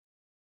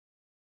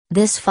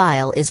This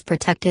file is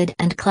protected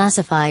and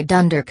classified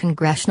under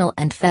congressional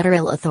and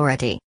federal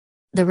authority.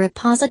 The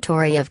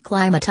repository of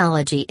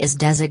climatology is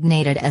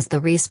designated as the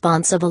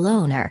responsible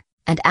owner,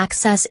 and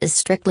access is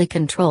strictly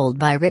controlled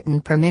by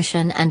written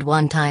permission and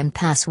one-time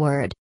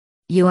password.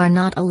 You are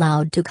not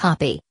allowed to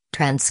copy,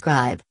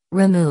 transcribe,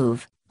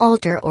 remove,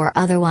 alter or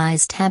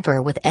otherwise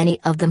tamper with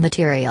any of the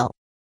material.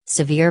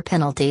 Severe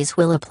penalties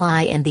will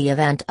apply in the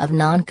event of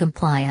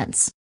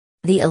non-compliance.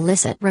 The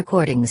illicit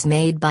recordings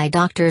made by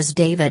Drs.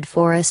 David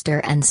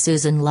Forrester and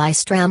Susan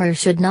Lystrammer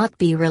should not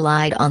be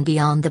relied on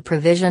beyond the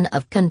provision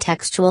of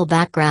contextual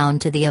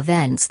background to the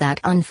events that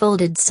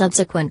unfolded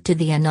subsequent to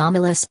the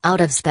anomalous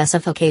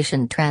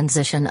out-of-specification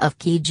transition of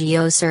key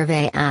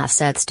geosurvey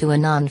assets to a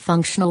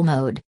non-functional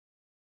mode.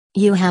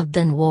 You have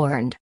been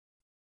warned.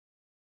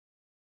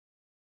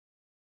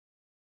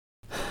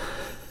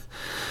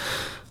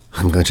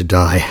 I'm going to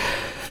die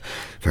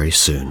very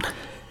soon,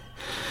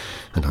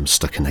 and I'm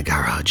stuck in a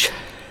garage.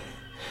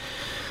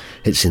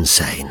 It's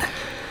insane,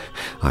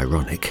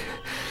 ironic,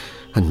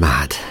 and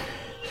mad,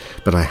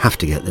 but I have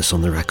to get this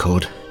on the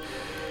record.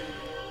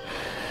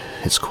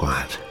 It's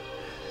quiet.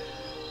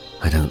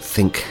 I don't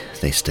think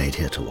they stayed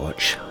here to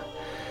watch.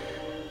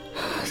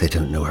 They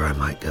don't know where I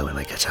might go when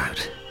I get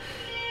out.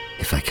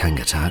 If I can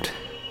get out.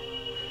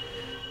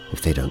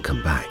 If they don't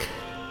come back.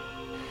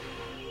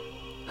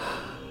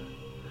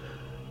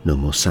 No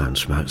more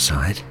sounds from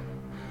outside.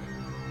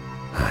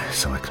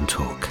 So I can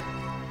talk.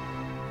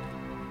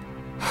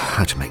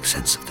 How to make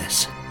sense of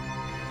this.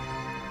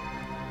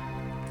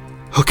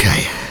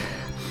 Okay.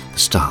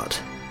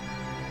 Start.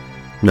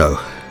 No.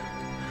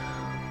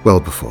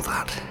 Well before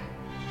that.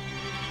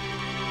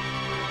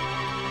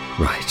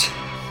 Right.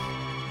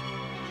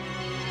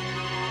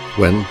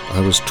 When I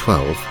was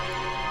 12,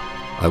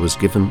 I was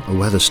given a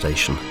weather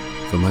station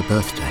for my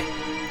birthday.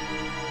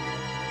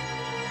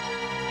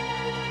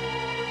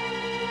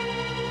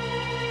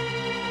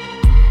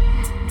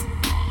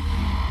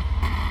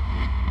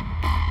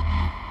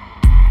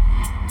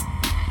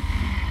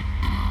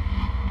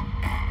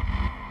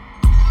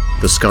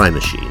 The Sky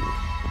Machine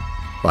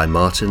by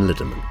Martin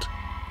Liddermont.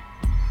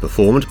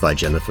 Performed by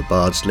Jennifer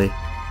Bardsley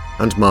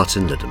and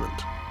Martin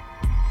Liddermont.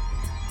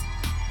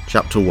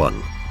 Chapter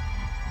 1.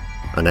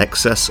 An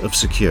Excess of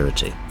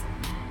Security.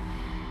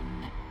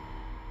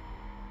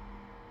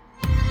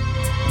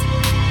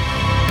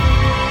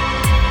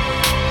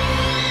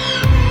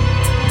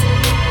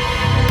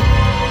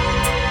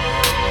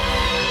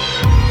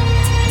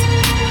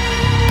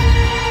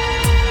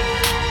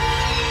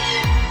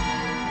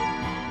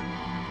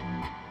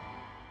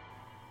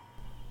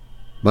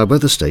 My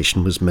weather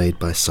station was made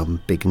by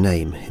some big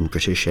name in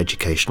British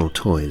educational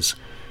toys.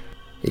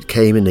 It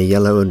came in a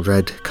yellow and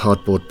red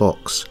cardboard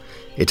box.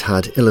 It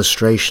had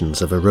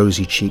illustrations of a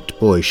rosy-cheeked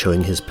boy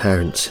showing his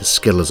parents his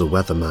skill as a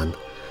weatherman.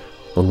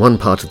 On one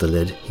part of the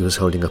lid, he was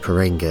holding up a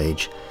rain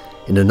gauge.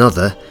 In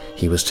another,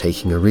 he was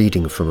taking a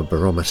reading from a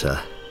barometer.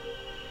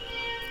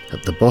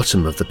 At the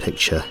bottom of the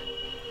picture,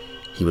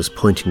 he was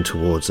pointing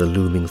towards a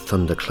looming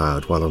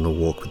thundercloud while on a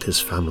walk with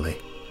his family.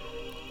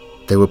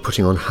 They were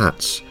putting on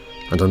hats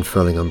and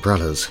unfurling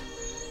umbrellas,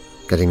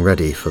 getting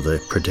ready for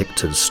the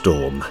predicted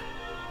storm.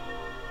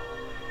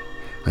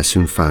 I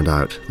soon found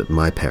out that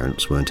my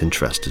parents weren't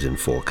interested in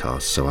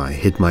forecasts, so I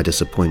hid my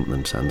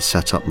disappointment and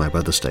set up my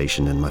weather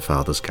station in my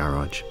father's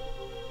garage.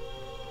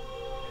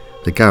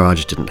 The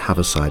garage didn't have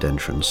a side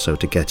entrance, so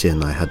to get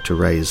in I had to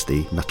raise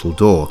the metal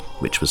door,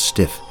 which was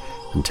stiff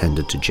and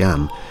tended to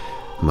jam.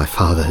 My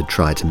father had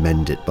tried to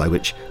mend it, by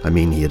which I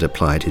mean he had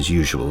applied his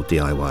usual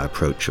DIY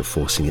approach of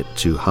forcing it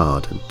too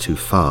hard and too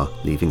far,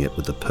 leaving it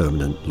with a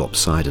permanent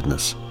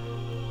lopsidedness.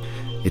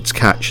 Its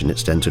catch and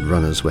its dented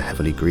runners were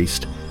heavily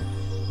greased,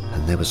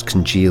 and there was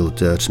congealed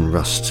dirt and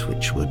rust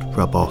which would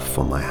rub off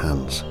on my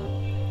hands.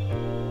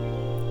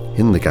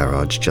 In the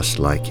garage, just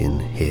like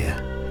in here,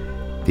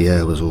 the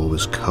air was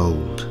always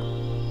cold,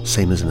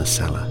 same as in a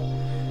cellar.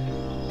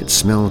 It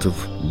smelled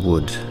of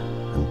wood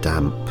and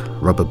damp,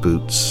 rubber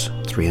boots,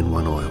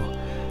 3-in-1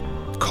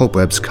 oil.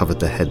 Cobwebs covered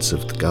the heads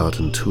of the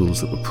garden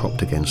tools that were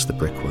propped against the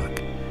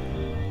brickwork.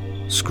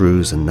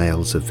 Screws and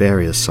nails of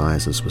various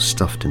sizes were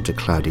stuffed into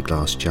cloudy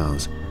glass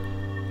jars.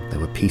 There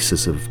were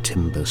pieces of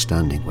timber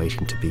standing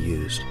waiting to be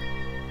used.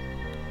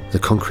 The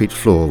concrete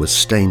floor was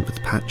stained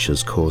with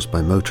patches caused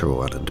by motor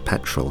oil and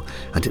petrol,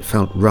 and it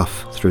felt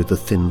rough through the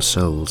thin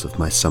soles of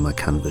my summer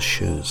canvas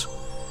shoes.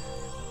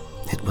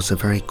 It was a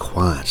very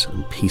quiet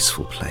and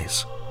peaceful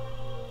place.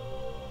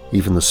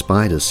 Even the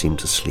spiders seemed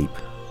to sleep,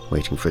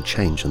 waiting for a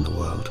change in the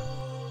world.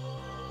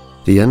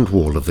 The end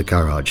wall of the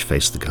garage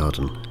faced the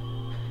garden.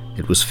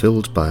 It was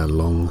filled by a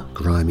long,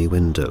 grimy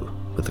window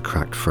with a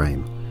cracked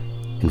frame.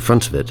 In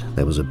front of it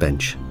there was a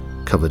bench,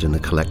 covered in a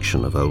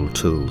collection of old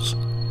tools.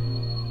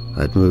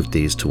 I had moved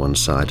these to one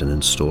side and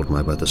installed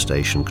my weather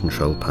station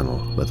control panel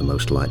where the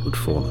most light would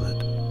fall on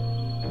it.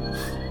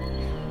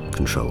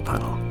 Control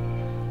panel.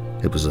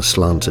 It was a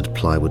slanted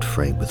plywood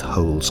frame with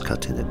holes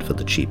cut in it for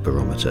the cheap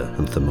barometer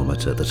and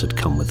thermometer that had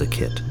come with the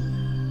kit.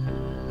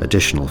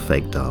 Additional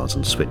fake dials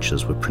and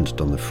switches were printed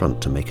on the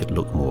front to make it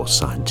look more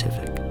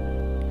scientific.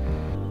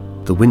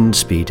 The wind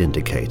speed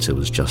indicator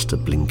was just a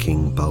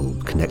blinking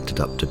bulb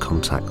connected up to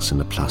contacts in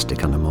a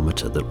plastic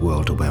anemometer that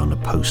whirled away on a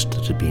post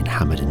that had been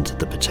hammered into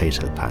the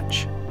potato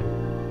patch.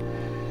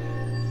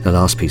 The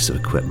last piece of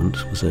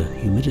equipment was a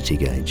humidity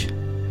gauge.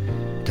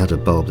 It had a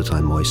bulb that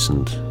I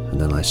moistened,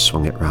 and then I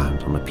swung it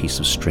round on a piece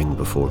of string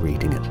before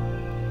reading it.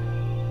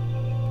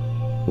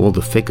 All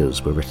the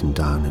figures were written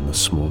down in a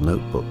small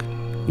notebook,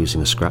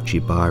 using a scratchy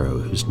biro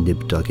whose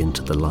nib dug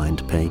into the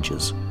lined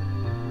pages.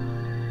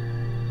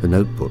 The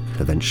notebook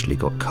eventually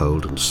got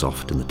cold and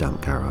soft in the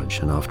damp garage,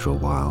 and after a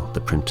while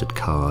the printed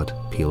card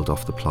peeled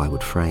off the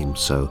plywood frame,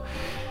 so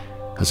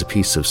as a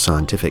piece of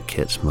scientific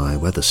kit my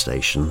weather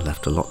station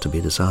left a lot to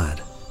be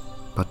desired.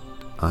 But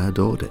I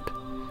adored it.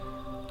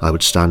 I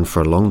would stand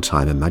for a long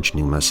time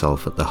imagining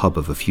myself at the hub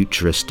of a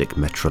futuristic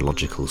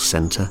meteorological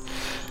centre,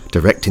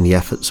 directing the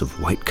efforts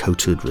of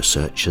white-coated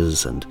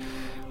researchers and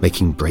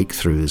making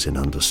breakthroughs in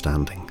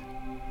understanding.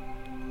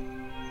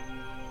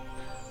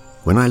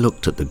 When I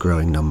looked at the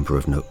growing number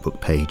of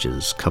notebook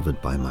pages covered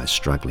by my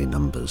straggly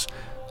numbers,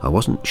 I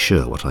wasn't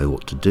sure what I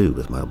ought to do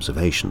with my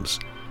observations.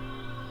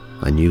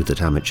 I knew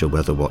that amateur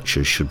weather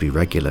watchers should be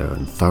regular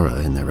and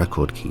thorough in their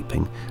record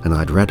keeping, and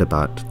I'd read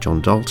about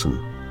John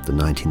Dalton, the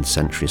 19th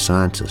century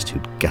scientist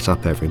who'd get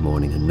up every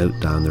morning and note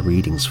down the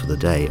readings for the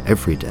day,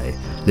 every day,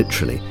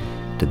 literally,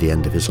 to the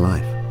end of his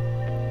life.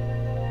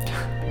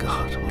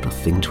 God, what a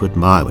thing to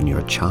admire when you're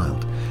a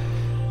child.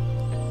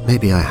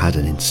 Maybe I had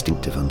an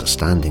instinctive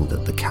understanding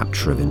that the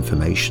capture of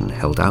information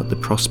held out the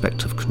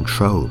prospect of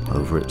control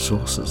over its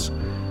sources.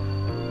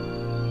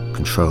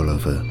 Control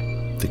over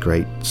the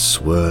great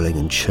swirling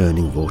and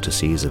churning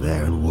vortices of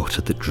air and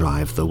water that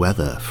drive the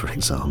weather, for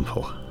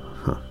example.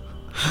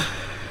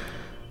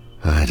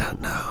 I don't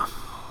know.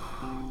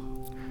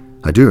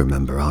 I do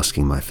remember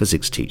asking my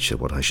physics teacher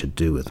what I should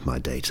do with my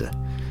data.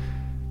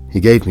 He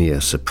gave me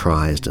a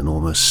surprised and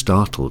almost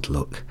startled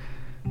look.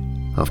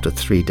 After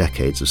 3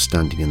 decades of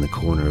standing in the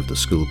corner of the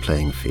school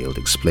playing field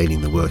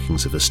explaining the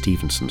workings of a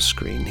Stevenson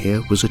screen,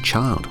 here was a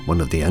child, one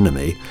of the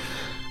enemy,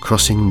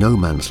 crossing no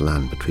man's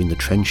land between the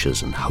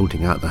trenches and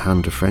holding out the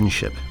hand of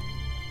friendship.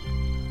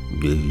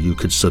 You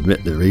could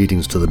submit the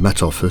readings to the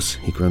Met Office,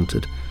 he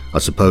grunted. I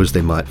suppose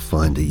they might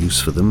find a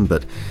use for them,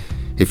 but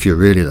if you're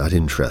really that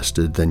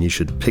interested, then you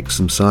should pick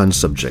some science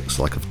subjects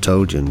like I've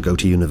told you and go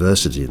to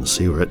university and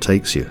see where it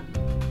takes you.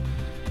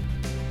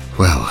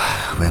 Well,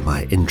 where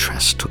my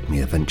interest took me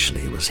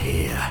eventually was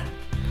here.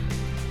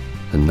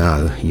 And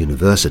now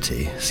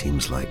university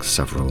seems like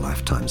several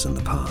lifetimes in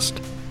the past.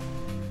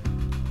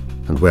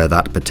 And where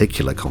that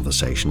particular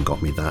conversation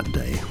got me that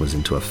day was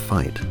into a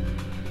fight.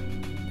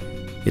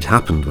 It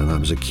happened when I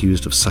was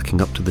accused of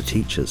sucking up to the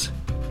teachers.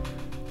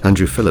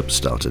 Andrew Phillips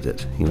started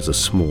it. He was a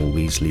small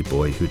Weasley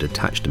boy who'd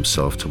attached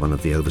himself to one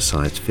of the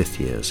oversized fifth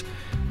years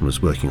and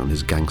was working on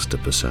his gangster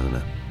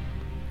persona.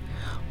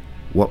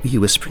 "What were you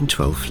whispering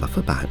to old Fluff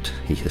about?"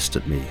 he hissed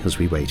at me as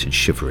we waited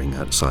shivering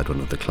outside one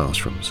of the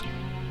classrooms.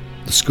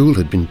 The school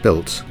had been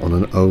built on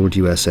an old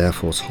US Air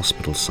Force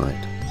hospital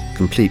site,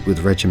 complete with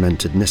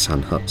regimented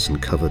Nissan huts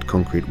and covered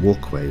concrete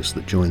walkways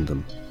that joined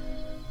them.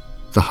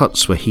 The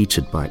huts were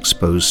heated by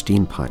exposed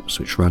steam pipes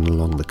which ran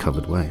along the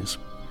covered ways.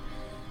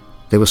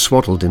 They were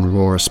swaddled in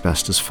raw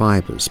asbestos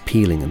fibres,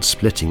 peeling and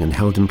splitting and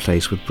held in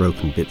place with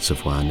broken bits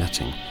of wire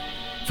netting.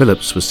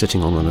 Phillips was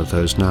sitting on one of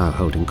those now,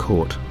 holding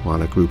court,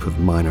 while a group of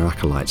minor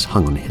acolytes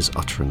hung on his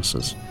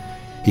utterances.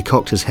 He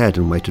cocked his head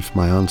and waited for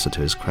my answer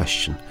to his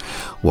question.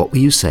 "What were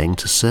you saying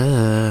to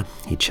Sir?"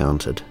 he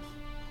chanted.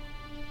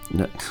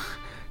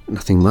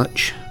 Nothing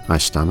much," I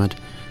stammered,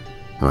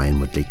 and I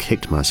inwardly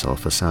kicked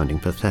myself for sounding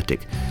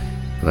pathetic,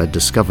 but I'd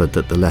discovered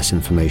that the less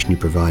information you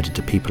provided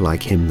to people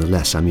like him, the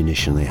less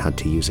ammunition they had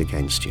to use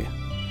against you.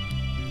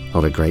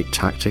 Not a great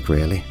tactic,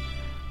 really,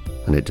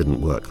 and it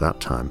didn't work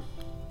that time.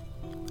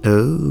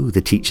 "Oh,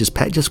 the teacher's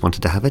pet just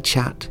wanted to have a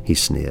chat," he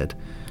sneered.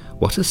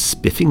 "What a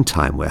spiffing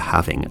time we're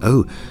having.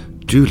 Oh,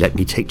 do let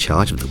me take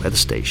charge of the weather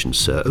station,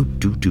 sir. Oh,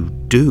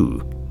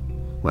 do.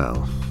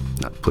 Well,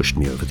 that pushed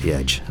me over the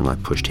edge, and I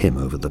pushed him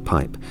over the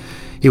pipe.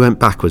 He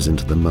went backwards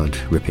into the mud,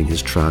 ripping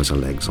his trouser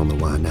legs on the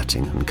wire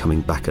netting and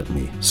coming back at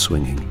me,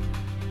 swinging.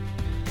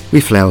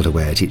 We flailed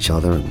away at each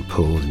other and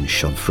pulled and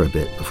shoved for a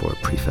bit before a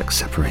prefect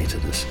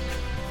separated us.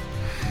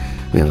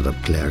 We ended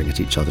up glaring at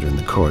each other in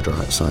the corridor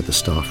outside the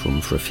staff room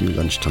for a few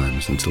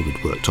lunchtimes until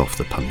we'd worked off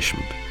the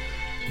punishment.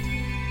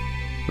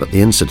 But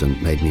the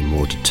incident made me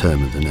more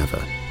determined than ever.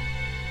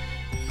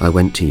 I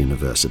went to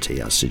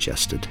university as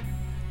suggested,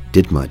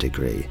 did my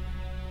degree,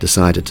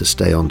 decided to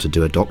stay on to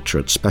do a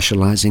doctorate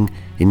specialising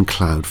in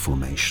cloud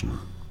formation.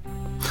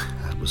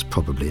 That was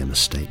probably a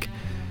mistake,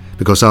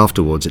 because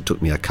afterwards it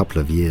took me a couple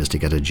of years to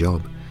get a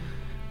job,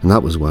 and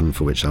that was one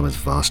for which I was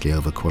vastly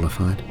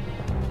overqualified,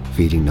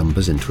 feeding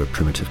numbers into a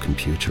primitive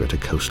computer at a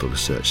coastal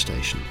research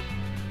station.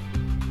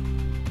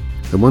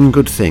 The one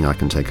good thing I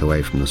can take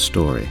away from the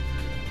story,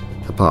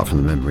 apart from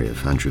the memory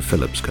of Andrew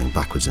Phillips going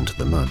backwards into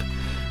the mud,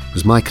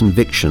 was my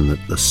conviction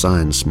that the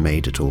science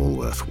made it all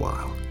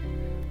worthwhile,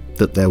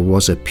 that there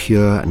was a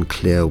pure and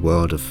clear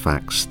world of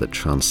facts that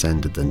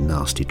transcended the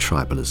nasty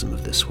tribalism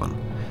of this one.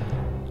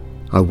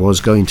 I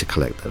was going to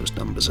collect those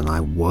numbers, and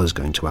I was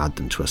going to add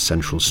them to a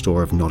central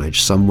store of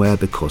knowledge somewhere,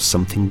 because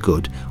something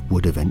good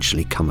would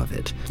eventually come of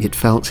it. It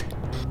felt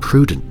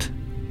prudent,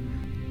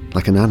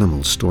 like an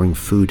animal storing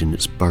food in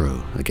its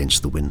burrow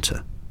against the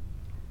winter.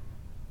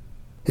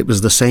 It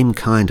was the same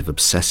kind of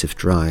obsessive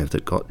drive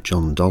that got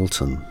John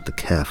Dalton, the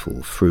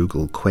careful,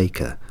 frugal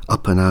Quaker,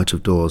 up and out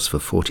of doors for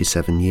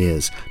 47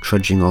 years,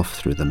 trudging off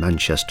through the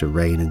Manchester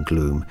rain and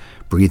gloom,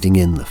 breathing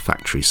in the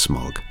factory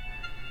smog.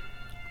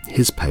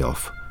 His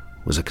payoff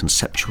was a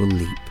conceptual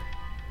leap.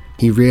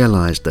 He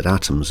realized that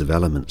atoms of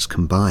elements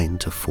combine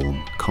to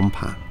form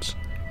compounds.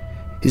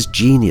 His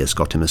genius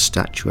got him a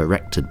statue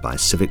erected by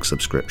civic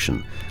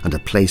subscription and a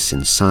place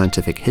in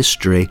scientific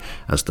history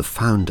as the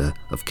founder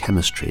of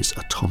chemistry's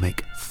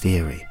atomic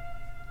theory.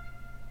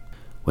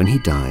 When he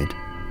died,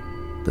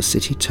 the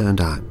city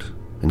turned out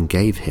and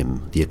gave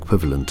him the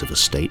equivalent of a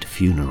state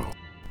funeral.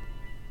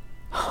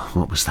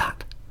 What was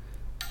that?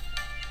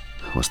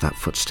 Was that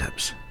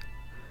footsteps?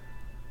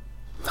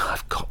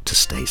 I've got to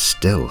stay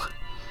still,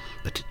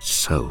 but it's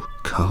so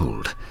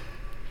cold.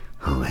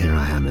 Oh, here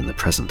I am in the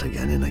present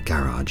again, in a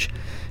garage,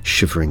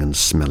 shivering and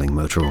smelling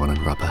motor oil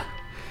and rubber.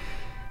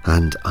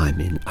 And I'm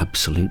in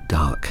absolute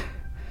dark.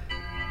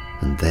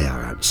 And they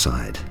are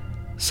outside,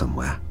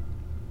 somewhere.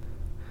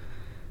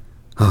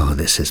 Oh,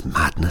 this is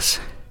madness.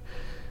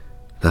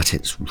 That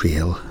it's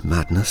real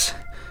madness.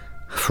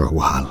 For a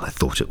while I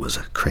thought it was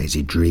a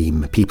crazy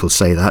dream. People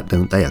say that,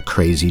 don't they? A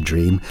crazy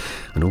dream.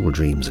 And all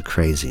dreams are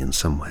crazy in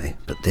some way.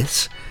 But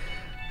this?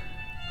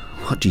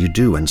 What do you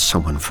do when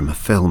someone from a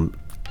film,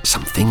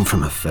 something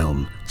from a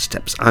film,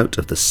 steps out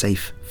of the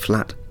safe,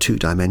 flat 2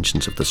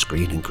 dimensions of the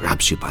screen and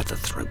grabs you by the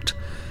throat?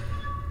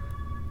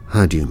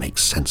 How do you make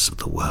sense of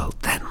the world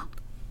then?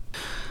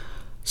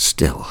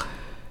 Still.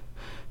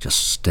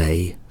 Just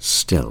stay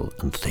still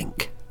and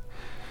think.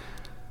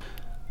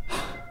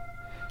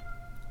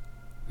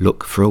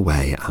 Look for a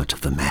way out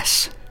of the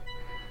mess.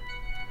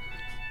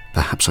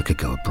 Perhaps I could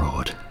go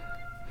abroad.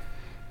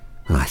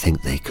 And I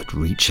think they could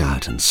reach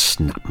out and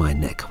snap my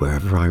neck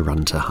wherever I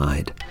run to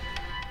hide.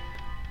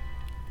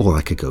 Or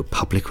I could go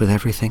public with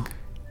everything.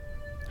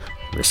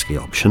 Risky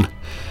option.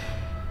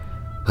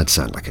 I'd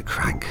sound like a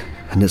crank,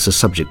 and it's a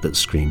subject that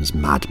screams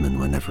madman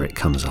whenever it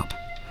comes up.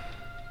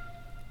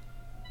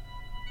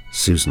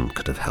 Susan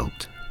could have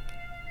helped.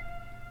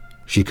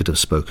 She could have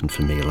spoken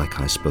for me like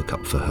I spoke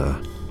up for her.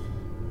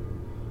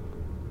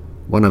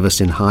 One of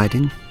us in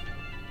hiding,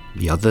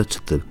 the other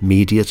to the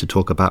media to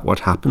talk about what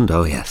happened.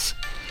 Oh yes,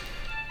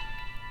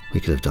 we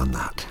could have done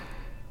that.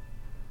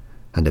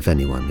 And if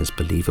anyone is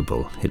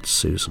believable, it's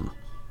Susan.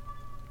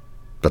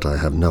 But I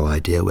have no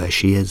idea where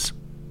she is,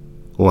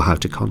 or how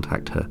to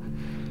contact her.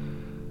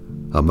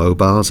 Our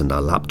mobiles and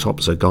our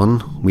laptops are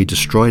gone. We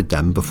destroyed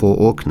them before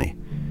Orkney.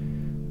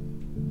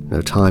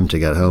 No time to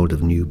get hold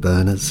of new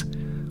burners.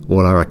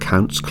 All our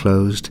accounts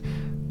closed.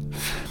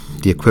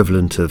 The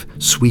equivalent of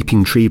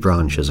sweeping tree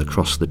branches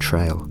across the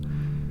trail.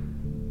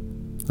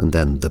 And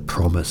then the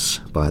promise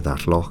by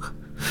that lock,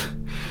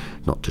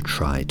 not to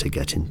try to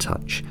get in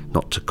touch,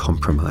 not to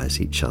compromise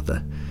each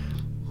other,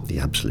 the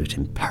absolute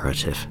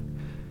imperative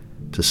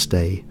to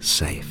stay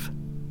safe.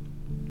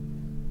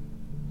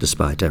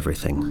 Despite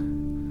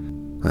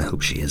everything, I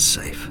hope she is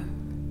safe.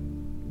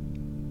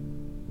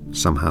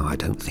 Somehow I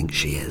don't think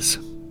she is.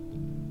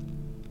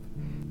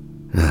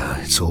 No,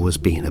 it's always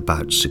been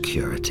about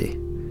security.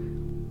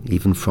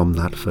 Even from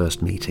that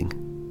first meeting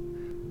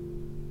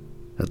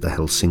at the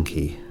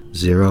Helsinki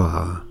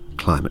 0-hour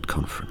climate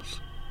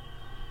conference.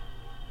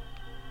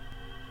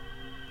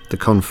 The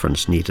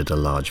conference needed a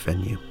large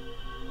venue.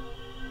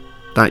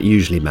 That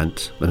usually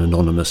meant an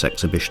anonymous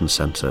exhibition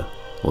centre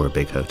or a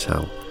big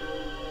hotel.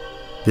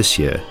 This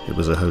year it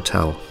was a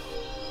hotel,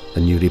 a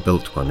newly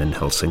built one in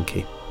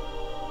Helsinki.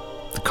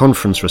 The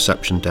conference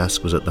reception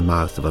desk was at the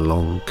mouth of a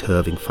long,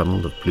 curving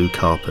funnel of blue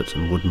carpet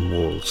and wooden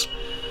walls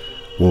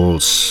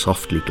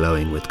softly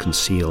glowing with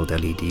concealed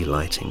LED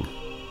lighting.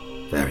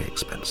 Very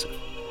expensive.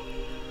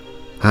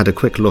 I had a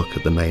quick look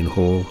at the main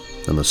hall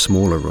and the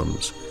smaller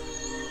rooms.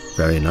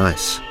 Very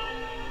nice.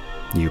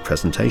 New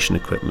presentation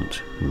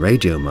equipment and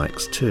radio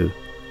mics too.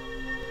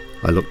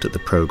 I looked at the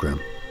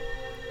programme.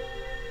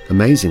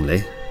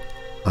 Amazingly,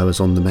 I was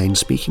on the main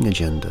speaking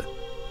agenda,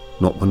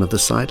 not one of the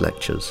side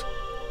lectures.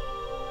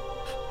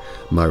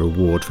 My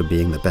reward for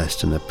being the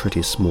best in a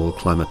pretty small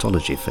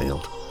climatology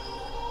field.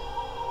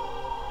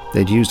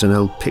 They'd used an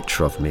old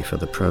picture of me for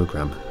the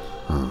programme.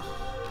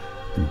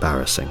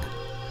 Embarrassing.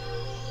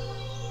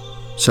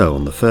 So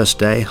on the first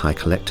day I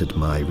collected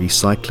my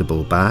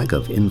recyclable bag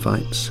of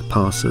invites,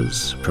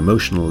 passes,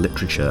 promotional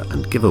literature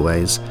and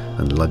giveaways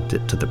and lugged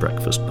it to the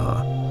breakfast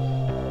bar.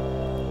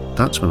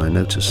 That's when I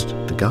noticed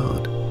the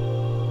guard,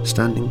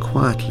 standing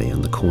quietly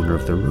in the corner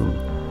of the room,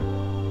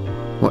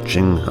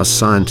 watching us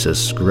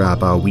scientists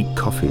grab our weak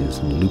coffees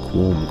and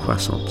lukewarm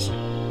croissants.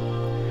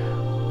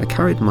 I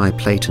carried my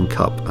plate and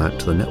cup out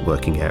to the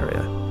networking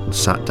area and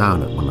sat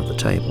down at one of the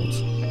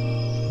tables.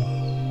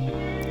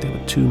 There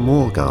were 2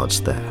 more guards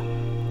there,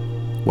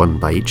 one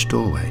by each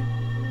doorway.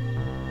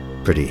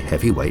 Pretty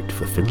heavyweight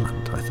for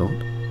Finland, I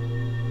thought.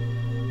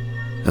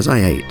 As I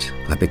ate,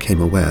 I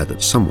became aware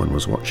that someone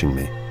was watching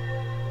me.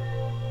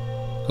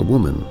 A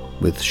woman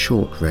with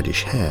short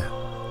reddish hair,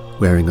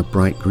 wearing a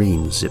bright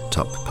green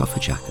zipped-up puffer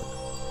jacket.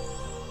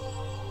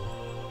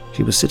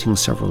 She was sitting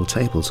several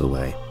tables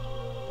away.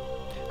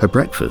 Her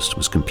breakfast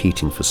was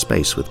competing for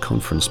space with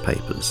conference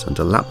papers and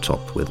a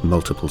laptop with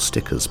multiple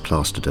stickers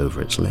plastered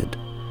over its lid.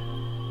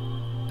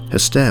 Her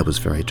stare was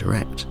very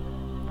direct,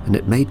 and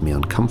it made me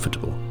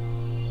uncomfortable.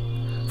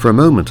 For a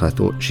moment I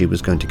thought she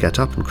was going to get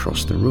up and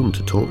cross the room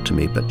to talk to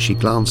me, but she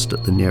glanced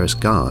at the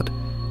nearest guard,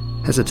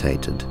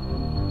 hesitated,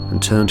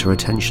 and turned her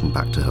attention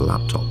back to her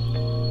laptop.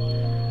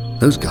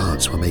 Those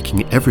guards were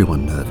making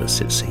everyone nervous,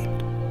 it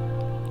seemed.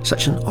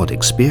 Such an odd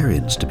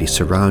experience to be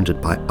surrounded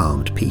by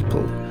armed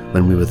people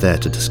when we were there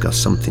to discuss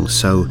something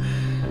so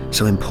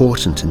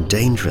important and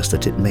dangerous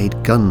that it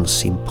made guns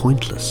seem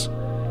pointless.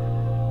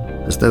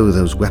 As though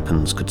those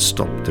weapons could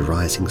stop the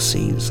rising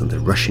seas and the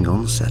rushing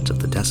onset of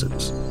the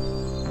deserts.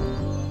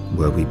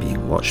 Were we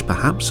being watched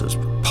perhaps as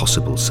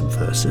possible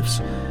subversives?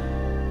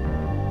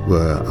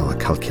 Were our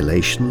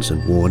calculations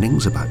and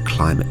warnings about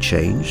climate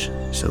change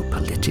so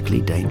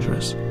politically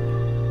dangerous?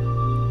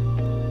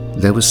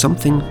 There was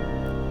something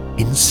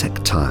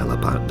insectile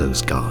about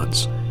those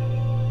guards.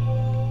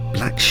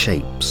 Black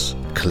shapes,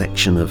 a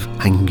collection of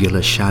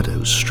angular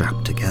shadows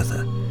strapped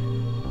together.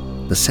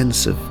 The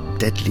sense of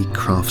deadly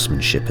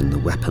craftsmanship in the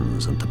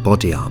weapons and the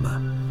body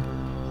armour.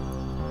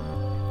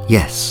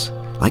 Yes,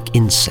 like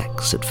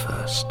insects at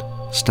first,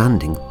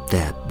 standing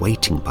there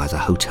waiting by the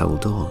hotel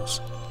doors.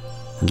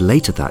 And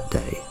later that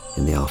day,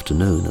 in the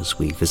afternoon, as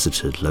we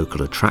visited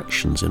local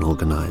attractions in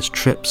organised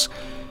trips,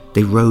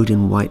 they rode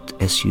in white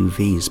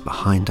SUVs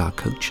behind our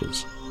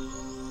coaches.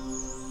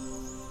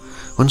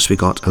 Once we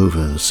got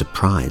over the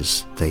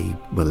surprise, they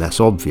were less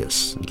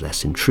obvious and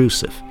less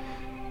intrusive.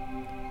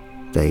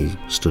 They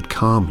stood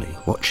calmly,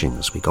 watching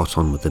as we got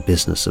on with the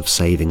business of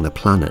saving the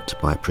planet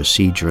by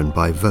procedure and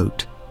by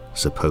vote,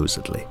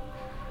 supposedly.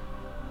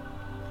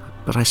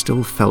 But I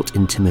still felt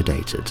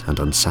intimidated and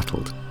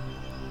unsettled.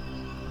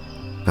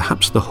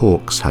 Perhaps the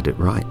Hawks had it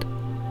right.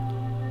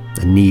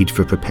 A need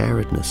for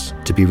preparedness,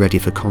 to be ready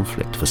for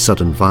conflict, for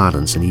sudden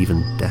violence and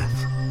even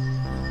death.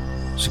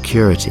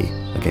 Security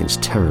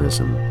against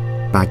terrorism,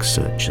 bag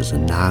searches,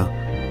 and now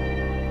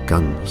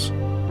guns.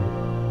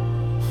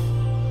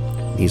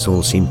 These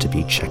all seem to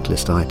be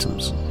checklist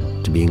items,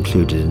 to be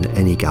included in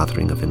any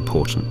gathering of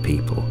important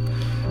people.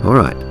 All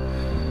right,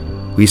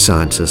 we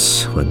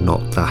scientists were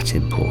not that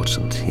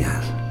important,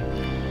 yes.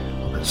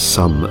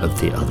 Some of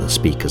the other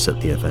speakers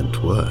at the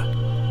event were.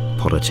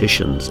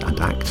 Politicians and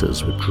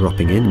actors were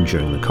dropping in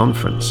during the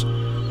conference.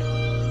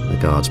 The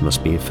guards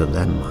must be for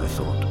them, I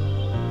thought.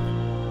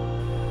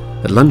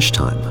 At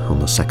lunchtime on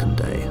the second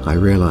day, I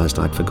realised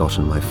I'd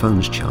forgotten my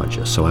phone's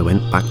charger, so I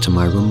went back to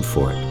my room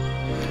for it.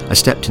 I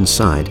stepped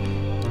inside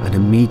and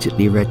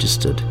immediately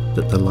registered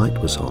that the light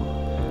was on,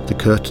 the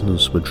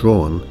curtains were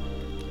drawn,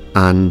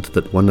 and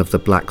that one of the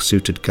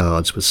black-suited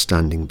guards was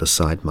standing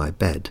beside my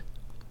bed.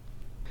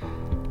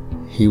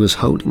 He was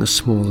holding a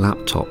small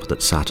laptop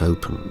that sat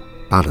open,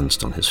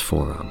 balanced on his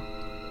forearm.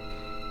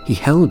 He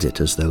held it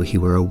as though he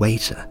were a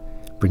waiter,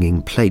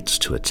 bringing plates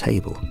to a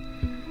table.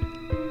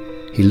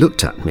 He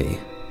looked at me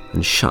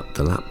and shut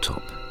the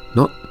laptop.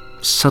 Not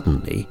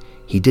suddenly,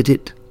 he did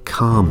it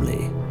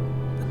calmly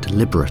and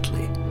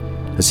deliberately,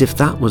 as if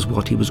that was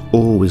what he was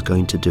always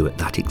going to do at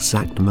that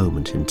exact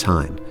moment in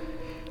time.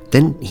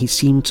 Then he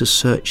seemed to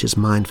search his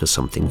mind for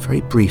something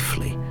very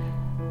briefly,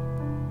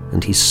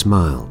 and he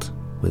smiled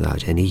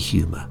without any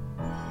humour.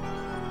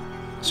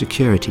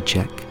 "Security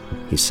check,"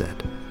 he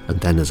said, and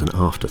then as an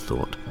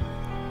afterthought,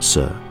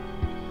 "Sir."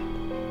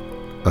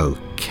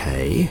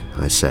 "Okay,"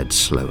 I said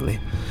slowly.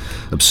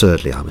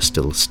 Absurdly, I was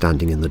still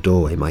standing in the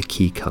doorway. My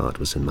key card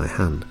was in my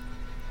hand.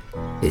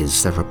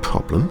 "Is there a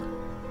problem?"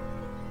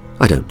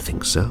 "I don't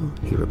think so,"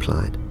 he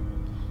replied.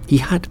 He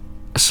had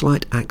a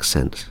slight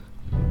accent,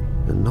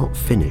 and not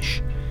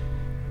Finnish.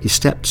 He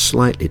stepped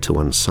slightly to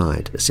one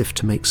side, as if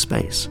to make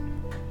space.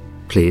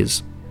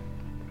 "Please."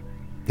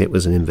 It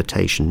was an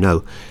invitation,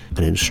 no,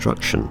 an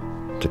instruction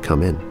to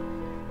come in.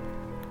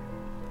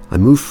 I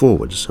moved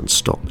forwards and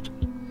stopped.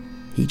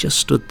 He just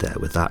stood there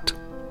with that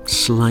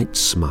slight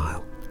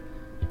smile.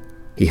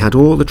 He had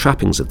all the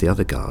trappings of the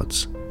other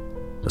guards.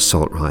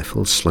 Assault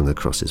rifle slung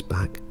across his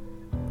back,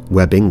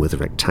 webbing with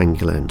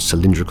rectangular and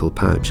cylindrical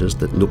pouches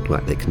that looked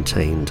like they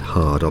contained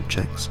hard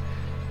objects,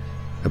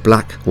 a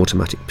black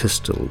automatic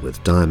pistol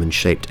with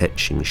diamond-shaped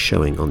etchings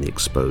showing on the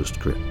exposed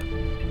grip,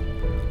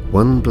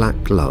 one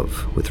black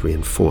glove with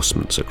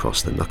reinforcements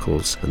across the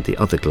knuckles, and the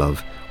other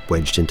glove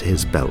wedged into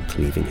his belt,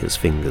 leaving his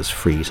fingers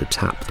free to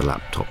tap the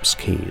laptop's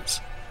keys.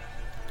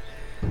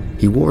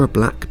 He wore a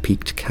black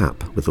peaked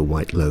cap with a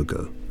white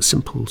logo, a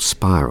simple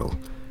spiral.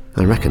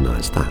 I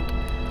recognized that.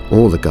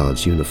 All the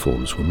guards'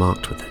 uniforms were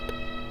marked with it.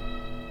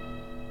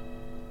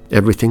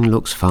 "Everything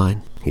looks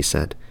fine," he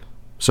said.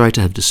 "Sorry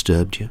to have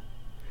disturbed you."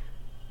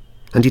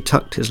 And he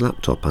tucked his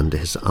laptop under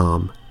his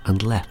arm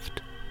and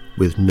left,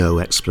 with no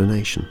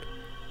explanation.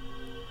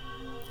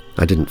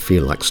 I didn't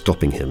feel like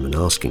stopping him and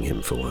asking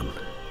him for one.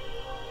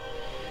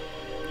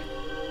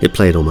 It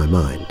played on my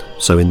mind,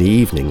 so in the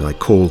evening I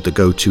called the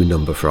go-to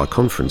number for our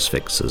conference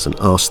fixers and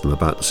asked them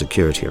about the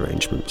security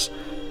arrangements.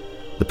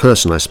 The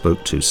person I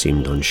spoke to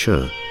seemed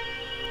unsure.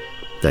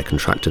 "They're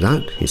contracted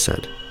out," he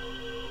said.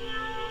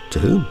 "To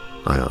whom?"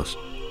 I asked.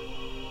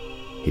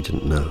 He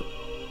didn't know.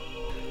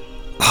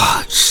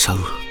 "Oh, it's so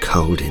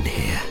cold in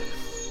here.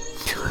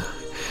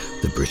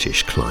 The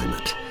British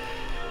climate.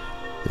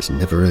 There's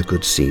never a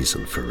good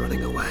season for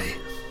running away.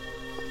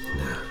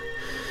 No,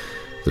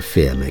 the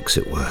fear makes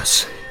it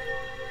worse.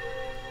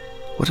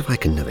 What if I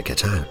can never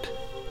get out?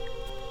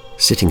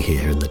 Sitting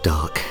here in the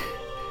dark,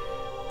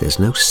 there's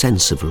no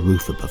sense of a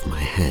roof above my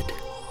head.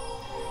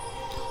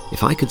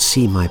 If I could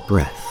see my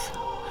breath,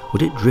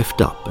 would it drift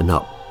up and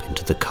up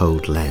into the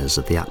cold layers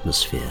of the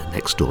atmosphere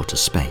next door to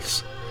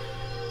space?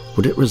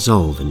 Would it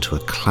resolve into a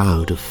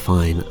cloud of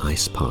fine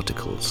ice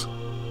particles?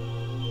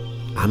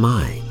 Am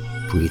I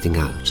breathing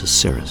out as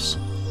cirrus?"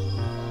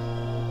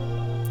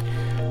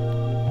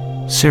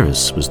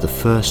 Cirrus was the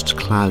first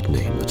cloud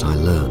name that I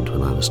learned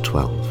when I was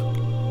 12.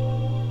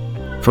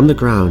 From the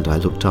ground I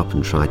looked up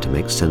and tried to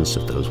make sense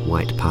of those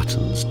white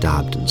patterns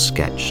dabbed and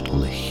sketched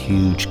on the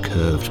huge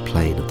curved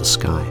plane of the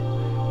sky.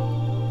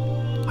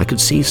 I could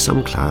see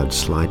some clouds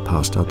slide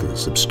past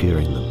others,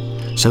 obscuring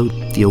them, so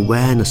the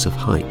awareness of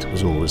height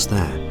was always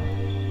there.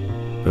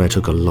 But I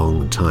took a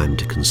long time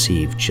to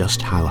conceive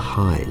just how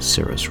high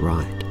cirrus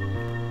ride.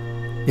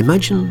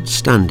 Imagine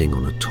standing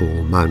on a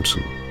tall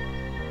mountain,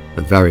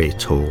 a very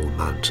tall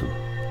mountain.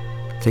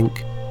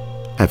 Think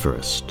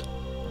Everest.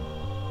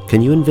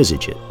 Can you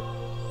envisage it?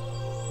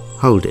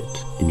 Hold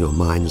it in your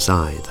mind's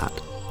eye,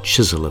 that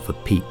chisel of a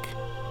peak,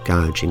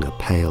 gouging a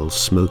pale,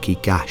 smoky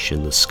gash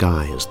in the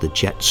sky as the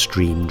jet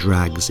stream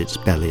drags its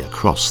belly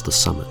across the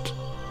summit.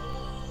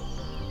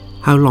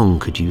 How long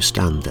could you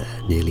stand there,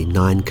 nearly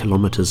 9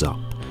 kilometers up,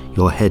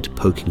 your head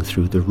poking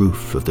through the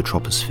roof of the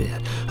troposphere,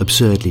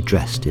 absurdly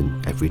dressed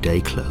in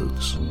everyday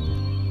clothes?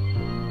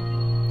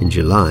 In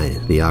July,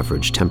 the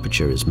average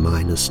temperature is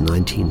minus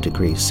 19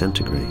 degrees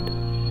centigrade.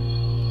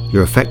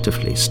 You're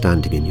effectively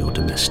standing in your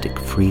domestic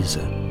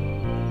freezer.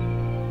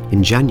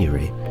 In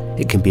January,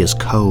 it can be as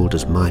cold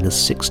as minus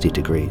 60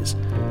 degrees.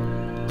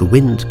 The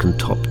wind can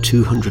top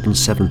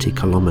 270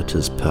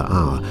 kilometers per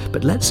hour,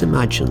 but let's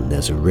imagine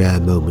there's a rare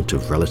moment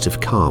of relative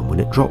calm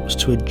when it drops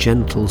to a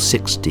gentle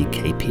 60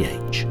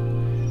 kph.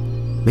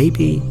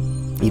 Maybe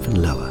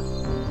even lower.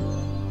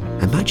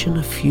 Imagine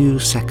a few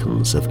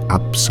seconds of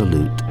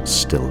absolute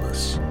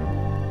stillness.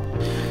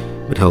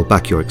 But hold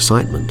back your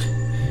excitement.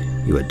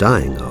 You are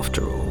dying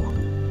after all.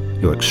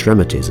 Your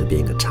extremities are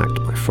being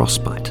attacked by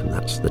frostbite, and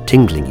that's the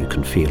tingling you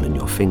can feel in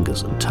your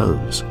fingers and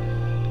toes.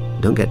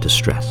 Don't get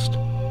distressed.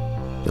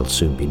 They'll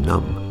soon be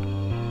numb.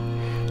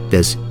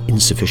 There's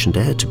insufficient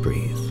air to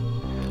breathe.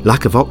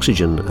 Lack of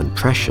oxygen and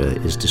pressure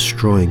is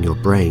destroying your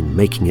brain,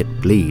 making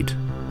it bleed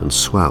and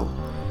swell.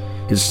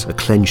 It's a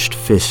clenched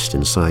fist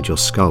inside your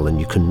skull, and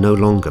you can no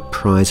longer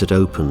prise it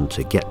open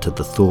to get to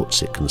the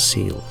thoughts it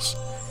conceals.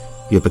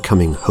 You're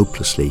becoming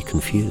hopelessly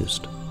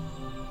confused.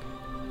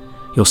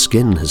 Your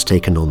skin has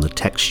taken on the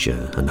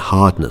texture and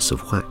hardness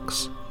of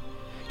wax.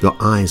 Your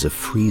eyes are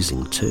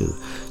freezing too.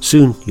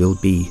 Soon you'll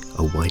be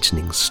a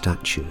whitening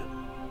statue.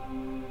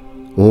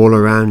 All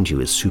around you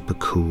is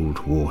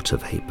supercooled water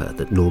vapor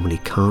that normally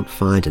can't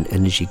find an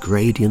energy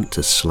gradient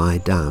to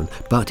slide down,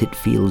 but it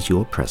feels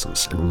your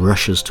presence and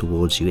rushes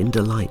towards you in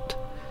delight.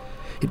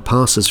 It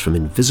passes from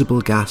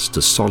invisible gas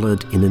to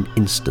solid in an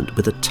instant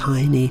with a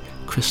tiny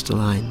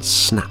crystalline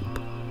snap.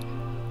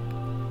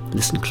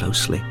 Listen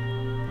closely,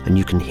 and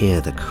you can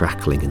hear the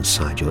crackling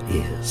inside your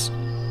ears.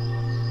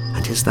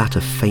 And is that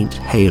a faint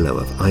halo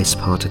of ice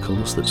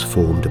particles that's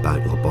formed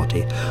about your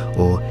body,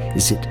 or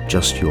is it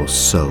just your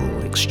soul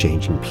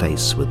exchanging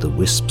place with the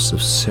wisps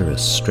of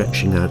cirrus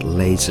stretching out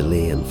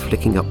lazily and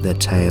flicking up their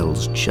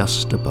tails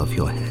just above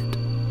your head?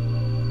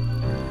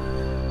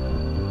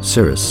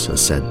 Cirrus are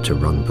said to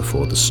run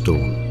before the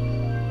storm.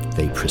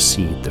 They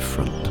precede the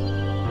front.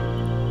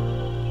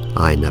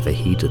 I never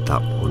heeded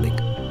that warning.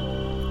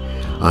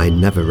 I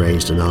never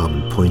raised an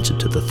arm and pointed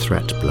to the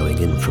threat blowing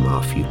in from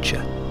our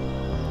future.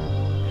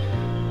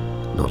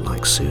 Not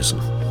like Susan.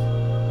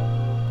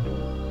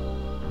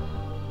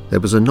 There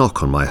was a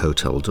knock on my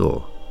hotel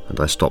door, and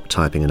I stopped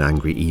typing an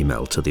angry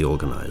email to the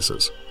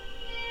organisers.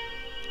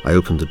 I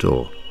opened the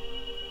door.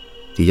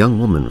 The young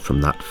woman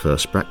from that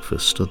first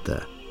breakfast stood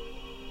there.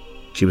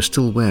 She was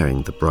still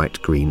wearing the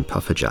bright green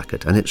puffer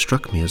jacket, and it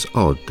struck me as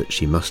odd that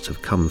she must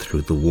have come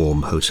through the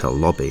warm hotel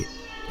lobby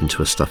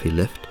into a stuffy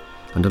lift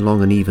and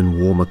along an even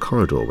warmer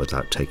corridor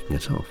without taking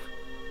it off.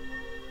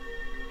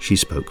 She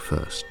spoke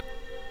first.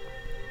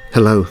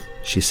 "Hello,"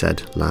 she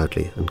said,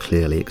 loudly and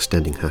clearly,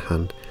 extending her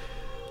hand.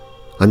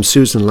 "I'm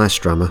Susan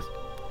Lestrama.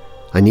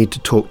 I need to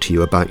talk to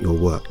you about your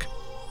work."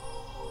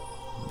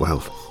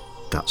 "Well,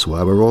 that's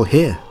why we're all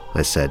here,"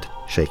 I said,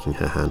 shaking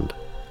her hand.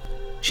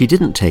 She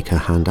didn't take her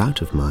hand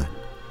out of mine.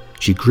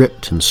 She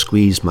gripped and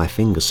squeezed my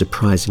finger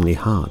surprisingly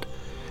hard,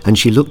 and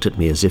she looked at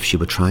me as if she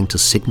were trying to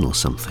signal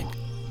something.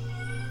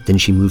 Then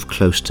she moved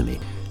close to me,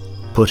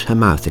 put her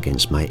mouth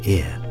against my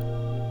ear,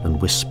 and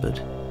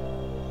whispered,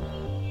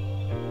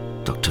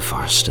 "Dr.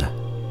 Forrester,"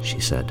 she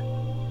said,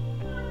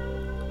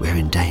 "we're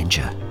in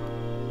danger."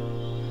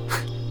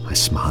 I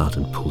smiled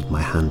and pulled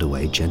my hand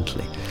away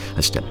gently.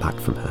 I stepped back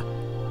from her.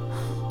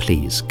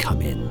 "Please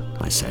come in,"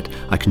 I said.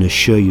 "I can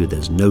assure you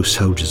there's no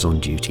soldiers on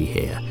duty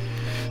here,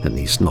 at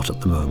least not at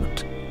the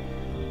moment."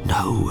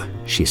 "No,"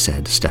 she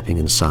said, stepping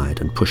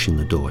inside and pushing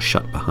the door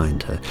shut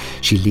behind her.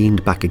 She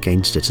leaned back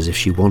against it as if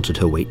she wanted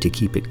her weight to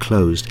keep it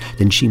closed.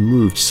 Then she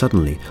moved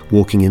suddenly,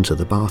 walking into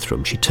the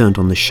bathroom. She turned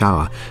on the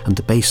shower and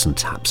the basin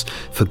taps.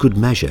 For good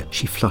measure,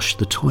 she flushed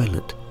the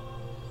toilet.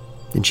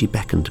 Then she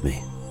beckoned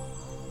me.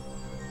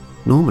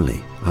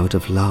 Normally, I would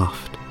have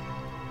laughed.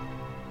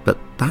 But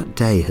that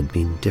day had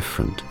been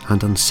different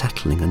and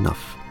unsettling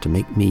enough to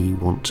make me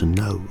want to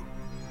know.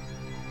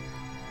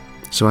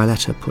 So I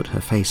let her put her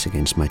face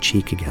against my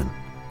cheek again.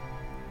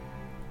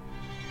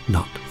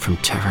 "Not from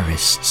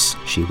terrorists,"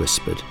 she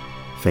whispered,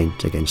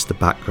 faint against the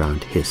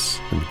background hiss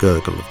and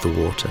gurgle of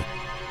the water.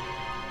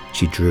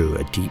 She drew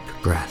a deep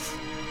breath.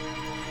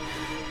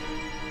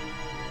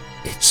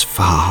 "It's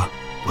far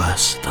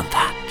worse than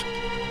that."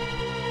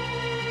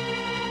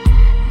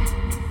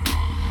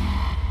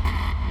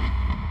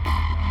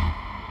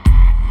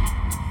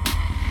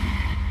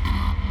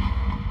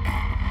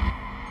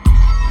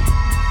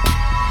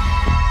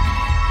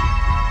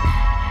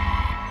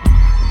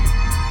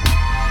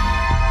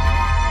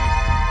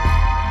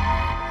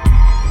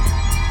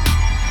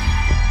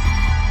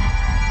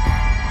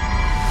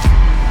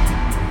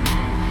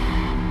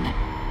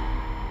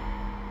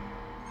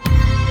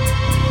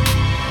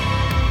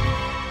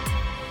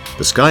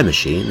 The Sky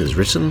Machine is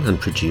written and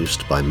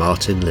produced by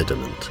Martin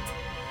Liddermont.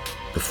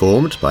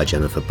 Performed by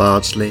Jennifer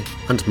Bardsley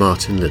and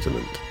Martin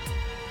Liddermont.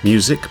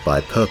 Music by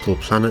Purple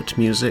Planet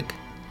Music,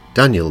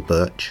 Daniel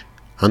Birch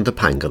and the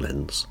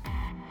Pangolins.